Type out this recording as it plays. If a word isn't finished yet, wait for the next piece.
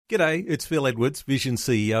G'day, it's Phil Edwards, Vision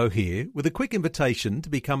CEO here, with a quick invitation to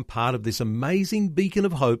become part of this amazing beacon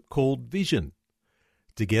of hope called Vision.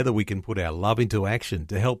 Together we can put our love into action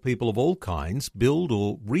to help people of all kinds build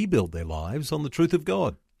or rebuild their lives on the truth of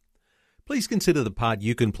God. Please consider the part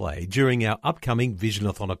you can play during our upcoming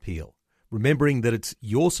Visionathon appeal, remembering that it's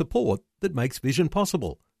your support that makes Vision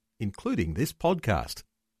possible, including this podcast.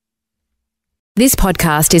 This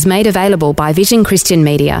podcast is made available by Vision Christian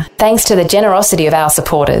Media, thanks to the generosity of our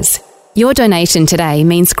supporters. Your donation today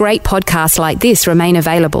means great podcasts like this remain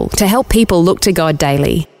available to help people look to God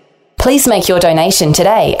daily. Please make your donation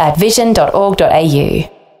today at vision.org.au.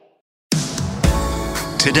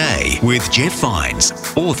 Today with Jeff Vines,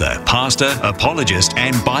 author, pastor, apologist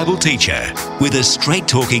and Bible teacher, with a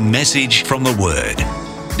straight-talking message from the Word.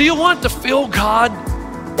 Do you want to feel God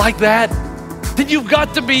like that? Then you've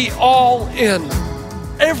got to be all in.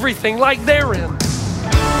 Everything like they're in.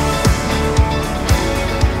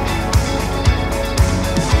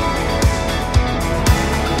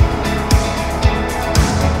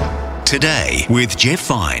 Today with Jeff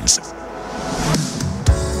Vines.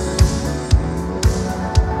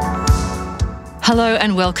 Hello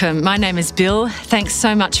and welcome. My name is Bill. Thanks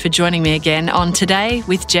so much for joining me again on Today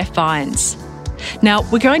with Jeff Vines. Now,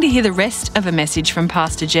 we're going to hear the rest of a message from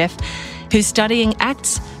Pastor Jeff, who's studying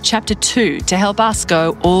Acts chapter 2 to help us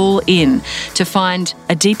go all in to find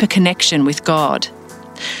a deeper connection with God.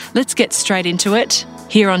 Let's get straight into it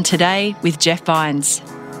here on Today with Jeff Vines.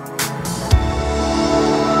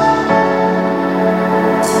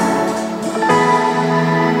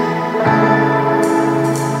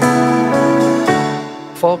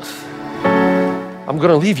 Folks, I'm going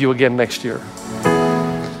to leave you again next year.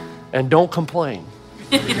 And don't complain.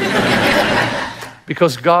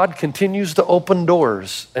 Because God continues to open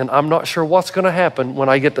doors, and I'm not sure what's going to happen when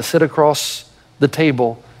I get to sit across the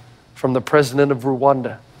table from the president of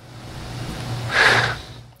Rwanda.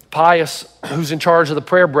 Pius, who's in charge of the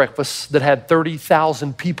prayer breakfast that had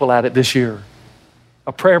 30,000 people at it this year.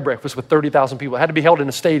 A prayer breakfast with 30,000 people. It had to be held in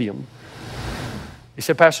a stadium. He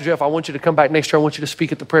said, Pastor Jeff, I want you to come back next year. I want you to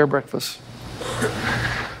speak at the prayer breakfast.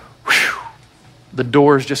 Whew. The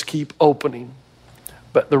doors just keep opening.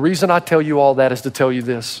 But the reason I tell you all that is to tell you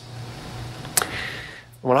this.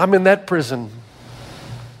 When I'm in that prison,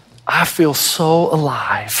 I feel so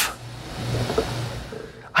alive.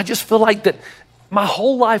 I just feel like that my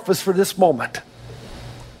whole life was for this moment.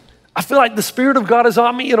 I feel like the Spirit of God is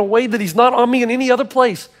on me in a way that He's not on me in any other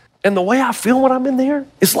place. And the way I feel when I'm in there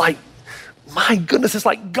is like, my goodness, it's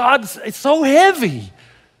like it's so heavy.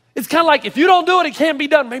 It's kind of like if you don't do it, it can't be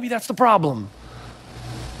done. Maybe that's the problem.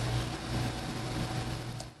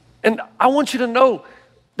 And I want you to know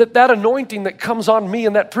that anointing that comes on me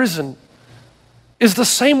in that prison is the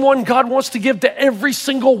same one God wants to give to every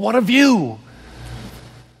single one of you.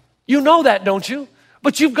 You know that, don't you?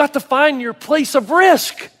 But you've got to find your place of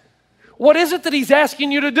risk. What is it that He's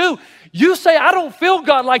asking you to do? You say, I don't feel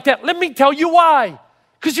God like that. Let me tell you why.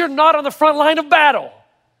 Because you're not on the front line of battle.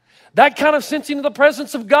 That kind of sensing of the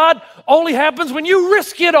presence of God only happens when you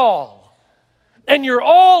risk it all. And you're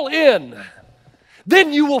all in.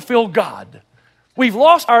 Then you will feel God. We've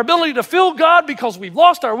lost our ability to feel God because we've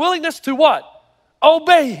lost our willingness to what?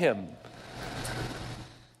 Obey Him.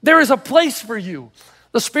 There is a place for you.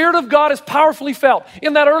 The Spirit of God is powerfully felt.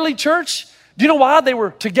 In that early church, do you know why they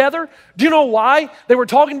were together? Do you know why they were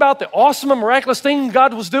talking about the awesome and miraculous thing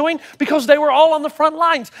God was doing? Because they were all on the front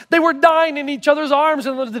lines. They were dying in each other's arms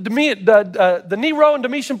in the Nero and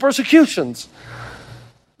Domitian persecutions.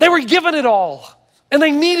 They were giving it all, and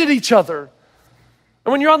they needed each other.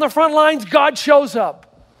 And when you're on the front lines, God shows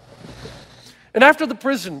up. And after the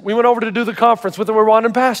prison, we went over to do the conference with the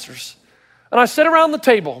Rwandan pastors. And I sat around the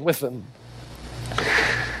table with them.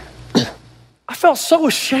 I felt so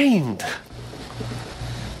ashamed.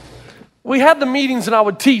 We had the meetings and I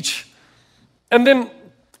would teach. And then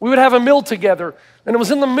we would have a meal together. And it was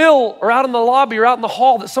in the mill or out in the lobby or out in the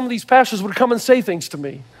hall that some of these pastors would come and say things to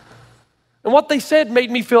me. And what they said made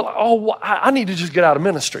me feel, I need to just get out of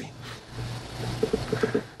ministry.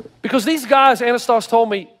 Because these guys, Anastas told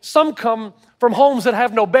me, some come from homes that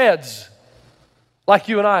have no beds, like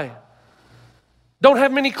you and I. Don't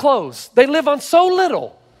have many clothes. They live on so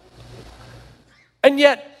little. And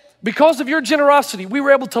yet, because of your generosity, we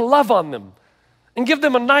were able to love on them and give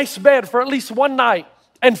them a nice bed for at least one night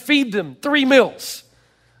and feed them 3 meals.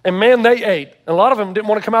 And man, they ate. And a lot of them didn't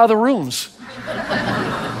want to come out of the rooms.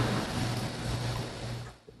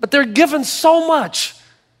 But they're given so much.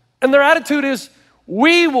 And their attitude is,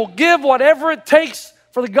 we will give whatever it takes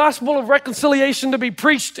for the gospel of reconciliation to be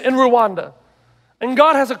preached in Rwanda. And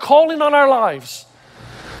God has a calling on our lives.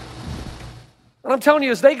 And I'm telling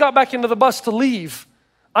you, as they got back into the bus to leave,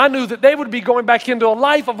 I knew that they would be going back into a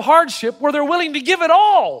life of hardship where they're willing to give it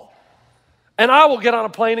all. And I will get on a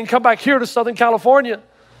plane and come back here to Southern California.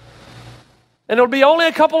 And it'll be only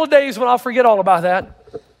a couple of days when I'll forget all about that.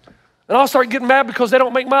 And I'll start getting mad because they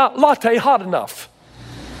don't make my latte hot enough.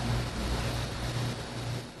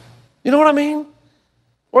 You know what I mean?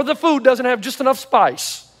 Or the food doesn't have just enough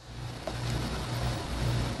spice.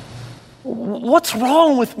 What's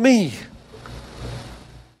wrong with me?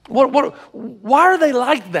 Why are they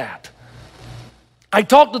like that? I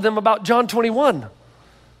talked to them about John 21.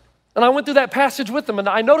 And I went through that passage with them, and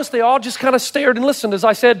I noticed they all just kind of stared and listened as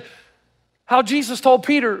I said how Jesus told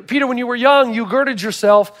Peter, when you were young, you girded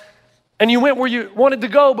yourself and you went where you wanted to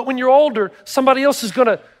go, but when you're older, somebody else is going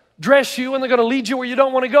to dress you and they're going to lead you where you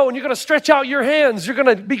don't want to go, and you're going to stretch out your hands. You're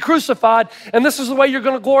going to be crucified, and this is the way you're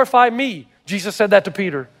going to glorify me. Jesus said that to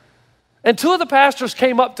Peter. And two of the pastors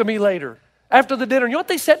came up to me later after the dinner. You know what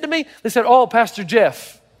they said to me? They said, "Oh, Pastor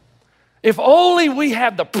Jeff, if only we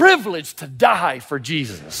had the privilege to die for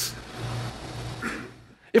Jesus.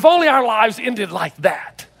 If only our lives ended like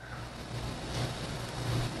that."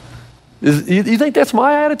 You think that's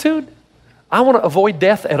my attitude? I want to avoid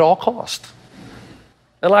death at all costs.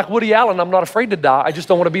 And like Woody Allen, I'm not afraid to die. I just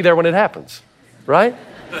don't want to be there when it happens, right?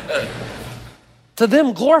 To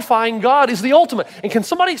them, glorifying God is the ultimate. And can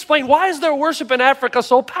somebody explain, why is their worship in Africa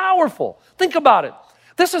so powerful? Think about it.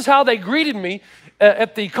 This is how they greeted me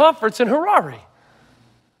at the conference in Harare.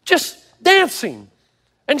 Just dancing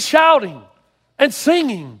and shouting and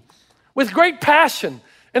singing with great passion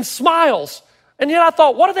and smiles. And yet I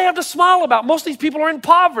thought, what do they have to smile about? Most of these people are in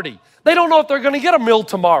poverty. They don't know if they're going to get a meal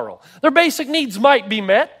tomorrow. Their basic needs might be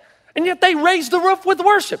met, and yet they raise the roof with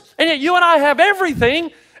worship. And yet you and I have everything,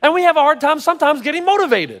 and we have a hard time sometimes getting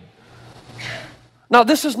motivated. Now,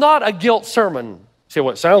 this is not a guilt sermon. See,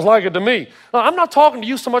 what sounds like it to me. No, I'm not talking to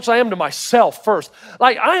you so much as I am to myself first.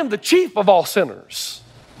 Like, I am the chief of all sinners.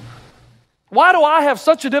 Why do I have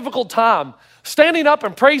such a difficult time standing up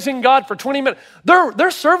and praising God for 20 minutes? Their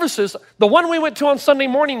services, the one we went to on Sunday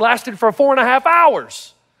morning, lasted for 4.5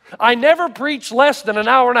 hours. I never preached less than an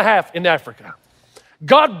hour and a half in Africa.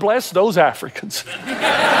 God bless those Africans.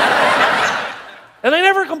 And they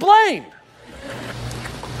never complained.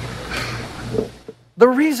 The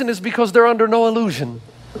reason is because they're under no illusion.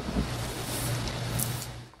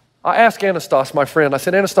 I asked Anastas, my friend, I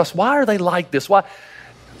said, "Anastas, why are they like this? Why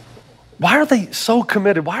are they so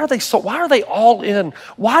committed? Why are they all in?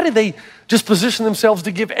 Why do they just position themselves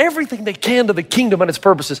to give everything they can to the kingdom and its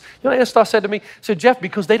purposes?" You know what Anastas said to me? He said, "Jeff,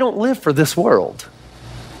 because they don't live for this world.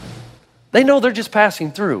 They know they're just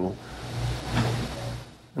passing through."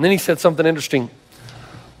 And then he said something interesting.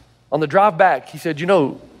 On the drive back, he said, you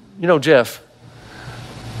know, Jeff,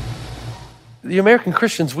 the American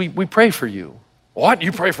Christians, we pray for you." "What?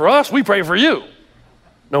 You pray for us? We pray for you."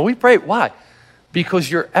 "No, we pray." Why? "Because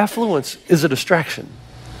your affluence is a distraction.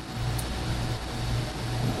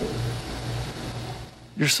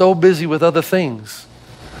 You're so busy with other things.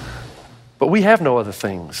 But we have no other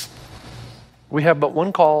things. We have but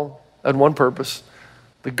one call and one purpose,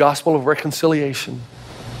 the gospel of reconciliation.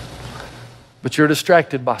 But you're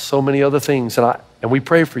distracted by so many other things, and we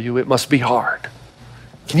pray for you. It must be hard."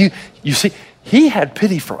 Can you see, he had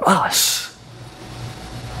pity for us.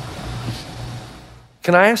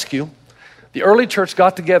 Can I ask you, the early church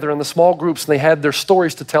got together in the small groups and they had their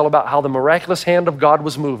stories to tell about how the miraculous hand of God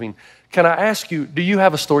was moving. Can I ask you, do you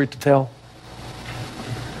have a story to tell?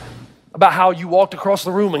 About how you walked across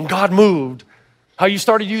the room and God moved. How you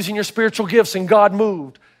started using your spiritual gifts and God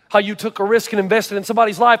moved. How you took a risk and invested in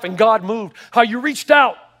somebody's life and God moved. How you reached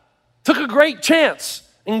out, took a great chance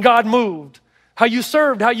and God moved. How you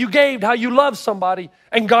served, how you gave, how you loved somebody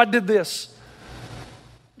and God did this.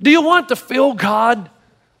 Do you want to feel God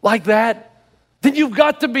like that? Then you've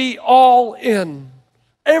got to be all in.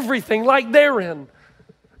 Everything like they're in.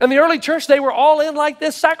 And the early church, they were all in like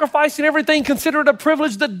this, sacrificing everything, considered a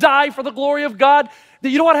privilege to die for the glory of God.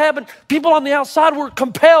 You know what happened? People on the outside were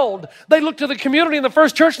compelled. They looked to the community in the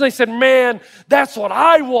first church and they said, "Man, that's what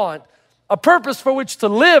I want. A purpose for which to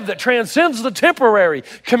live that transcends the temporary.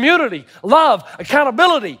 Community, love,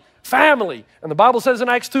 accountability, family." And the Bible says in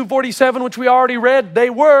Acts 2:47, which we already read, they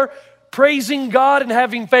were praising God and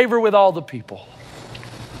having favor with all the people.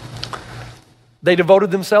 They devoted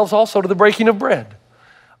themselves also to the breaking of bread.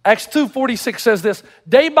 Acts 2:46 says this,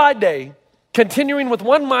 "Day by day, continuing with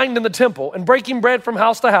one mind in the temple and breaking bread from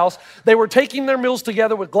house to house, they were taking their meals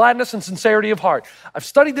together with gladness and sincerity of heart." I've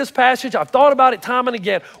studied this passage. I've thought about it time and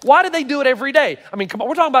again. Why did they do it every day? I mean, come on,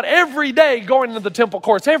 we're talking about every day going into the temple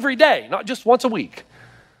courts, every day, not just once a week.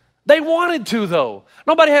 They wanted to, though.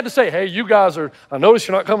 Nobody had to say, hey, you guys I notice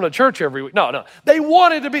you're not coming to church every week. No. They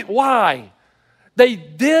wanted to be. Why? They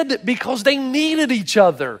did because they needed each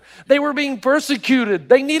other. They were being persecuted.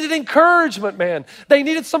 They needed encouragement, man. They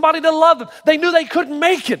needed somebody to love them. They knew they couldn't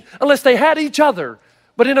make it unless they had each other.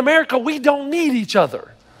 But in America, we don't need each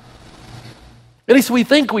other. At least we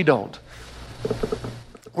think we don't.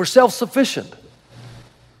 We're self-sufficient.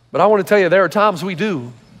 But I want to tell you, there are times we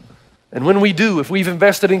do. And when we do, if we've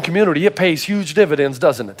invested in community, it pays huge dividends,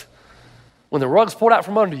 doesn't it? When the rug's pulled out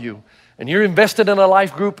from under you and you're invested in a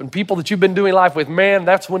life group and people that you've been doing life with, man,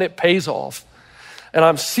 that's when it pays off. And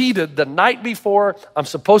I'm seated the night before I'm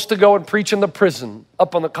supposed to go and preach in the prison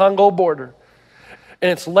up on the Congo border.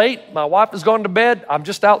 And it's late. My wife has gone to bed. I'm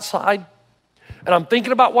just outside. And I'm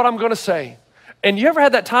thinking about what I'm going to say. And you ever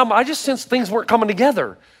had that time? I just sensed things weren't coming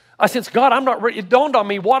together. I sensed, God, I'm not ready. It dawned on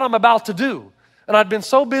me what I'm about to do. And I'd been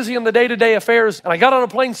so busy in the day-to-day affairs, and I got on a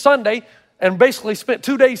plane Sunday and basically spent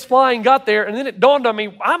 2 days flying, got there, and then it dawned on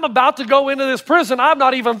me, I'm about to go into this prison I've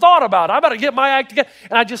not even thought about. I better get my act together.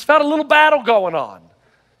 And I just felt a little battle going on.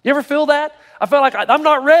 You ever feel that? I felt like I'm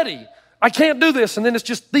not ready. I can't do this. And then it's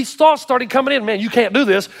just these thoughts started coming in. Man, you can't do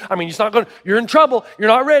this. I mean, you're in trouble. You're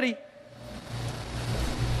not ready.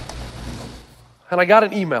 And I got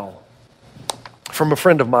an email from a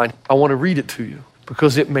friend of mine. I want to read it to you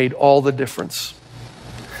because it made all the difference.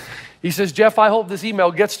 He says, Jeff, I hope this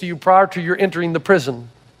email gets to you prior to your entering the prison.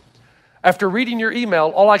 After reading your email,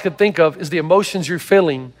 all I could think of is the emotions you're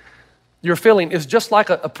feeling. You're feeling is just like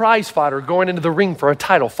a prize fighter going into the ring for a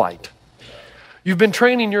title fight. You've been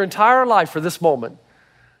training your entire life for this moment.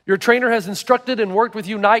 Your trainer has instructed and worked with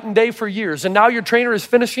you night and day for years, and now your trainer is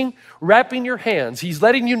finishing wrapping your hands. He's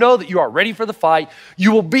letting you know that you are ready for the fight.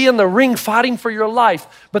 You will be in the ring fighting for your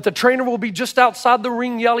life, but the trainer will be just outside the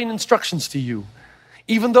ring yelling instructions to you.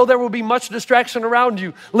 Even though there will be much distraction around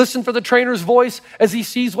you, listen for the trainer's voice as he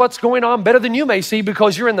sees what's going on better than you may see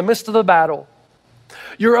because you're in the midst of the battle.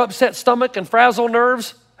 Your upset stomach and frazzled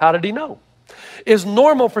nerves, how did he know? Is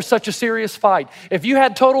normal for such a serious fight. If you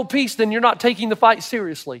had total peace, then you're not taking the fight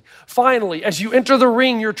seriously. Finally, as you enter the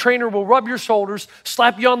ring, your trainer will rub your shoulders,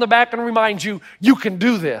 slap you on the back and remind you, you can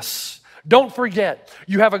do this. Don't forget,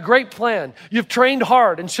 you have a great plan. You've trained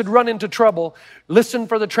hard and should run into trouble. Listen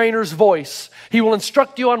for the trainer's voice. He will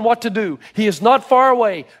instruct you on what to do. He is not far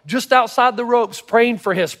away, just outside the ropes, praying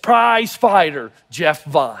for his prize fighter, Jeff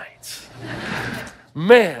Vines.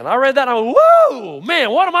 Man, I read that and I went, whoa,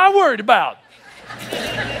 man, what am I worried about?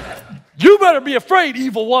 You better be afraid,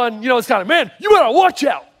 evil one. You know, it's kind of, man, you better watch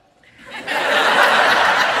out.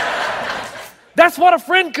 That's what a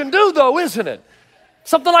friend can do, though, isn't it?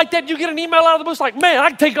 Something like that, you get an email out of the blue, it's like, man, I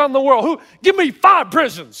can take on the world. Give me 5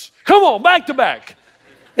 prisons. Come on, back to back.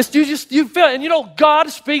 You feel it. And you know, God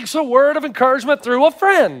speaks a word of encouragement through a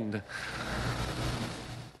friend.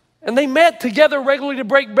 And they met together regularly to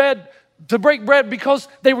break bread because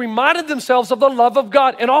they reminded themselves of the love of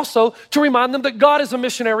God and also to remind them that God is a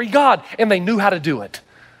missionary God, and they knew how to do it.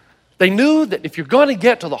 They knew that if you're going to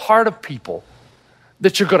get to the heart of people,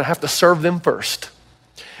 that you're going to have to serve them first.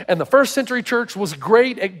 And the first century church was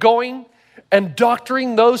great at going and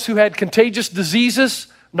doctoring those who had contagious diseases,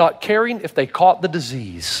 not caring if they caught the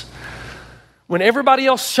disease. When everybody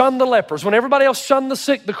else shunned the lepers, when everybody else shunned the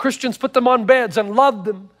sick, the Christians put them on beds and loved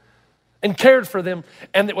them and cared for them.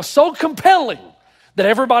 And it was so compelling that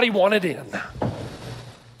everybody wanted in.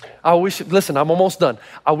 Listen, I'm almost done.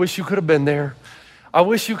 I wish you could have been there. I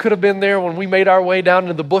wish you could have been there when we made our way down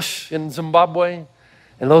into the bush in Zimbabwe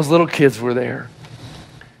and those little kids were there.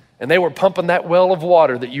 And they were pumping that well of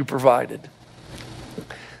water that you provided.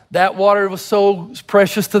 That water was so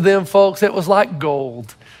precious to them, folks. It was like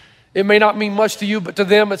gold. It may not mean much to you, but to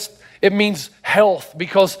them it means health,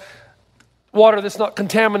 because water that's not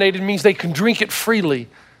contaminated means they can drink it freely.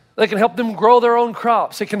 They can help them grow their own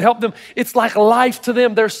crops. It can help them. It's like life to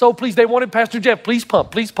them. They're so pleased. They wanted Pastor Jeff, please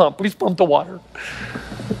pump the water.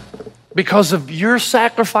 Because of your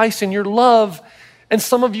sacrifice and your love. And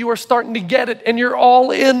some of you are starting to get it, and you're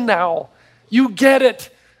all in now. You get it,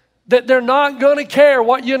 that they're not going to care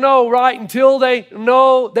what you know, right, until they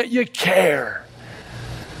know that you care.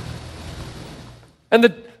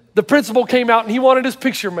 And the principal came out, and he wanted his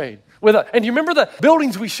picture made. And you remember the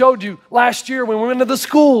buildings we showed you last year when we went to the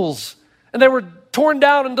schools, and they were torn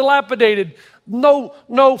down and dilapidated.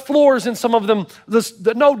 No floors in some of them,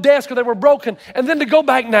 no desk, or they were broken. And then to go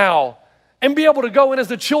back now, and be able to go in as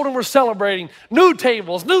the children were celebrating. New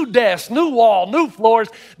tables, new desks, new wall, new floors.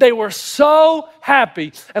 They were so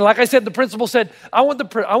happy. And like I said, the principal said, I want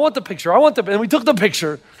the picture. And we took the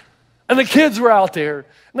picture. And the kids were out there, and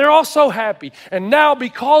they're all so happy. And now,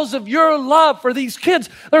 because of your love for these kids,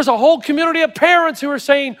 there's a whole community of parents who are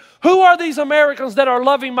saying, who are these Americans that are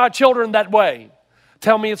loving my children that way?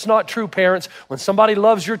 Tell me it's not true, parents. When somebody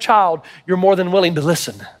loves your child, you're more than willing to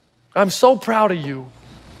listen. I'm so proud of you.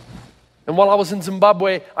 And while I was in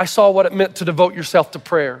Zimbabwe, I saw what it meant to devote yourself to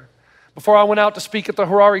prayer. Before I went out to speak at the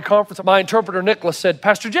Harare conference, my interpreter, Nicholas, said,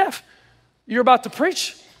 Pastor Jeff, you're about to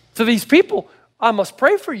preach to these people. I must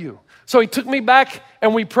pray for you. So he took me back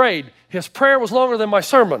and we prayed. His prayer was longer than my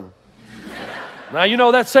sermon. Now, you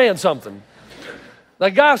know that's saying something.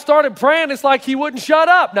 The guy started praying, it's like he wouldn't shut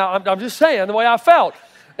up. Now, I'm just saying the way I felt.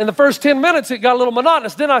 In the first 10 minutes, it got a little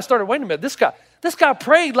monotonous. Then I started, wait a minute, this guy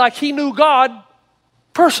prayed like he knew God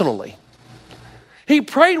personally. He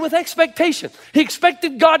prayed with expectation. He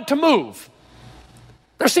expected God to move.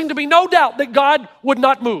 There seemed to be no doubt that God would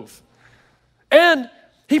not move. And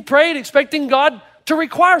he prayed expecting God to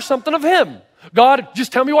require something of him. God,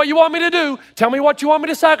 just tell me what you want me to do. Tell me what you want me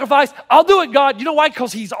to sacrifice. I'll do it, God. You know why?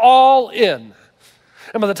 Because he's all in.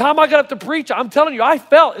 And by the time I got up to preach, I'm telling you, I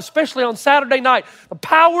felt, especially on Saturday night, the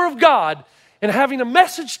power of God in having a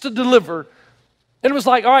message to deliver. And it was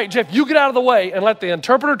like, all right, Jeff, you get out of the way and let the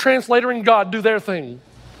interpreter, translator, and God do their thing.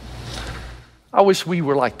 I wish we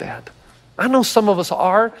were like that. I know some of us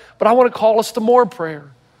are, but I want to call us to more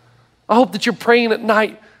prayer. I hope that you're praying at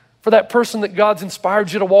night for that person that God's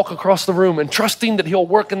inspired you to walk across the room and trusting that he'll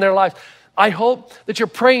work in their life. I hope that you're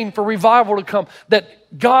praying for revival to come,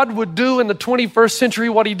 that God would do in the 21st century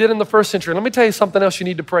what he did in the first century. Let me tell you something else you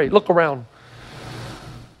need to pray. Look around.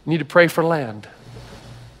 You need to pray for land.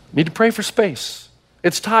 You need to pray for space.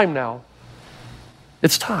 It's time now.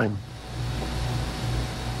 It's time.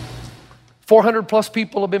 400 plus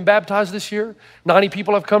people have been baptized this year. 90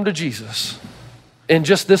 people have come to Jesus in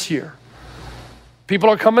just this year. People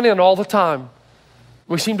are coming in all the time.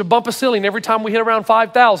 We seem to bump a ceiling every time we hit around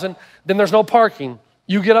 5,000, then there's no parking.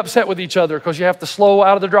 You get upset with each other because you have to slow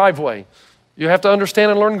out of the driveway. You have to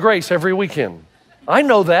understand and learn grace every weekend. I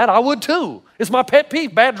know that. I would too. It's my pet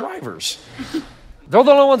peeve, bad drivers. They're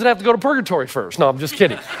the only ones that have to go to purgatory first. No, I'm just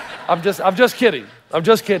kidding. I'm just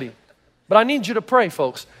kidding. But I need you to pray,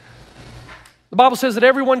 folks. The Bible says that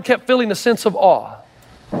everyone kept feeling a sense of awe.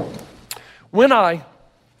 When I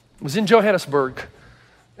was in Johannesburg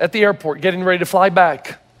at the airport getting ready to fly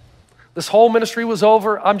back, this whole ministry was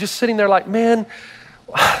over. I'm just sitting there like, man,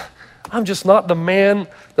 I'm just not the man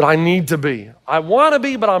that I need to be. I want to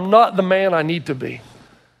be, but I'm not the man I need to be.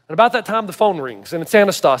 And about that time, the phone rings, and it's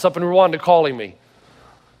Anastas up in Rwanda calling me.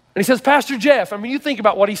 And he says, Pastor Jeff, I mean, you think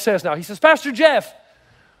about what he says now. He says, Pastor Jeff,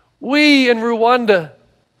 we in Rwanda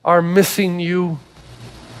are missing you.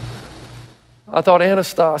 I thought,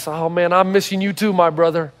 Anastas, oh man, I'm missing you too, my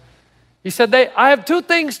brother. He said, I have two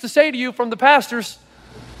things to say to you from the pastors.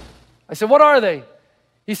 I said, what are they?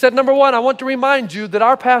 He said, number one, I want to remind you that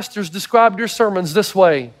our pastors described your sermons this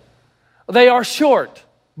way. They are short,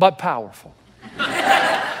 but powerful.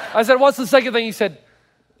 I said, what's the second thing? He said,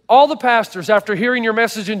 all the pastors, after hearing your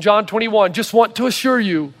message in John 21, just want to assure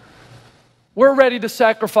you, we're ready to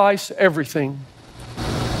sacrifice everything.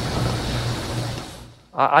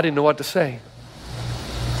 I didn't know what to say.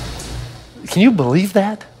 Can you believe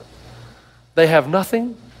that? They have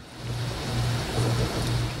nothing.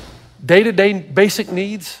 Day-to-day basic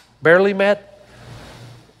needs barely met.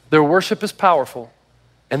 Their worship is powerful.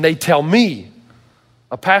 And they tell me,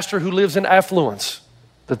 a pastor who lives in affluence,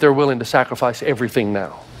 that they're willing to sacrifice everything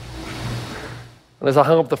now. And as I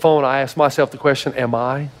hung up the phone, I asked myself the question, am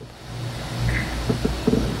I?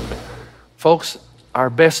 Folks, our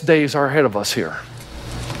best days are ahead of us here.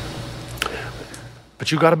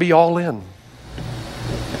 But you got to be all in.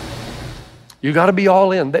 You got to be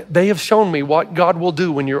all in. They have shown me what God will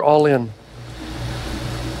do when you're all in.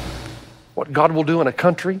 What God will do in a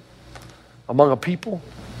country, among a people.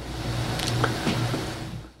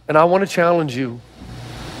 And I want to challenge you.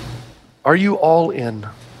 Are you all in?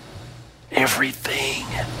 Everything.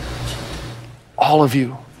 All of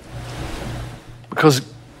you. Because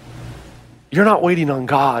you're not waiting on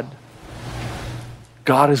God.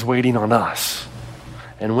 God is waiting on us.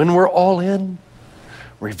 And when we're all in,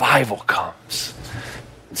 revival comes.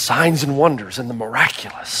 And signs and wonders and the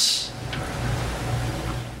miraculous.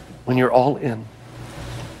 When you're all in.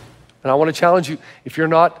 And I want to challenge you, if you're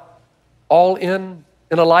not all in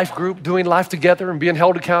a life group, doing life together and being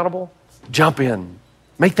held accountable, jump in.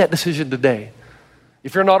 Make that decision today.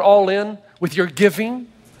 If you're not all in with your giving,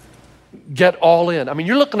 get all in. I mean,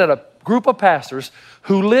 you're looking at a group of pastors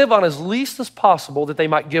who live on as least as possible that they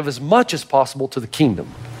might give as much as possible to the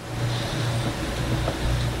kingdom.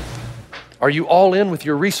 Are you all in with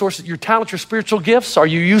your resources, your talents, your spiritual gifts? Are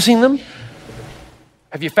you using them?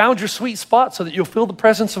 Have you found your sweet spot so that you'll feel the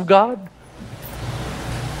presence of God?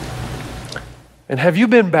 And have you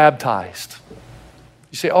been baptized?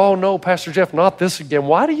 You say, oh no, Pastor Jeff, not this again.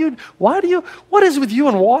 What is with you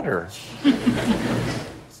and water?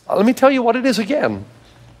 Let me tell you what it is again.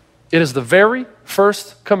 It is the very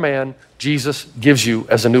first command Jesus gives you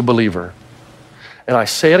as a new believer. And I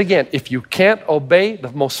say it again, if you can't obey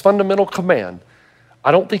the most fundamental command,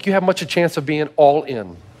 I don't think you have much a chance of being all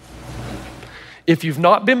in. If you've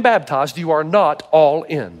not been baptized, you are not all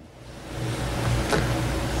in.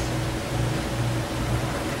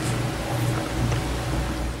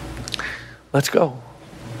 Let's go.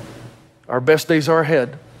 Our best days are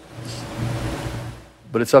ahead,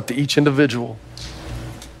 but it's up to each individual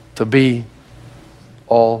to be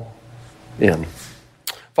all in.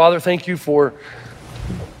 Father, thank you for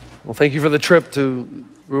the trip to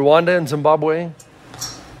Rwanda and Zimbabwe.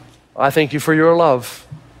 I thank you for your love.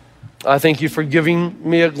 I thank you for giving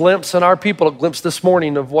me a glimpse and our people a glimpse this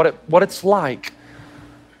morning of what it's like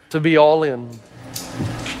to be all in.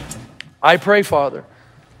 I pray, Father,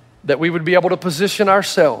 that we would be able to position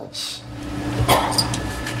ourselves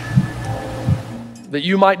that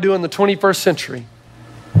you might do in the 21st century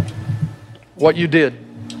what you did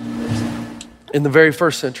in the very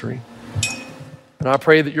first century. And I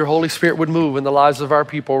pray that your Holy Spirit would move in the lives of our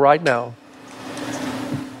people right now.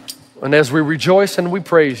 And as we rejoice and we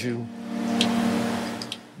praise you,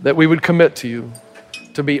 that we would commit to you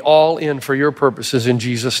to be all in for your purposes in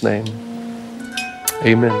Jesus' name.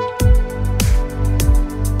 Amen.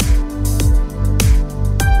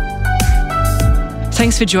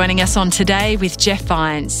 Thanks for joining us on Today with Jeff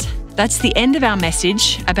Vines. That's the end of our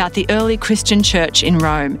message about the early Christian church in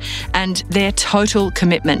Rome and their total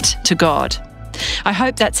commitment to God. I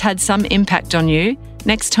hope that's had some impact on you.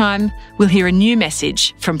 Next time, we'll hear a new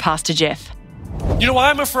message from Pastor Jeff. You know why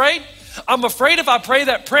I'm afraid? I'm afraid if I pray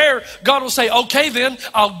that prayer, God will say, okay, then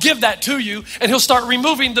I'll give that to you, and he'll start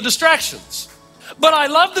removing the distractions. But I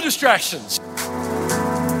love the distractions.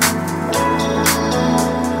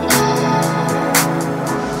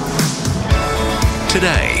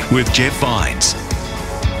 Today with Jeff Vines.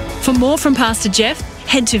 For more from Pastor Jeff,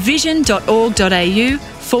 head to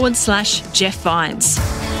vision.org.au/Jeff Vines.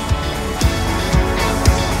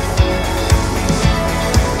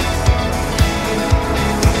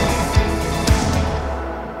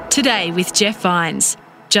 Today with Jeff Vines.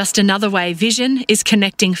 Just another way Vision is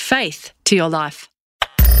connecting faith to your life.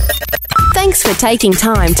 Thanks for taking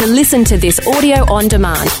time to listen to this audio on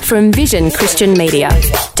demand from Vision Christian Media.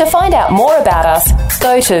 To find out more about us,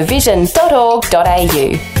 go to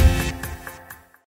vision.org.au.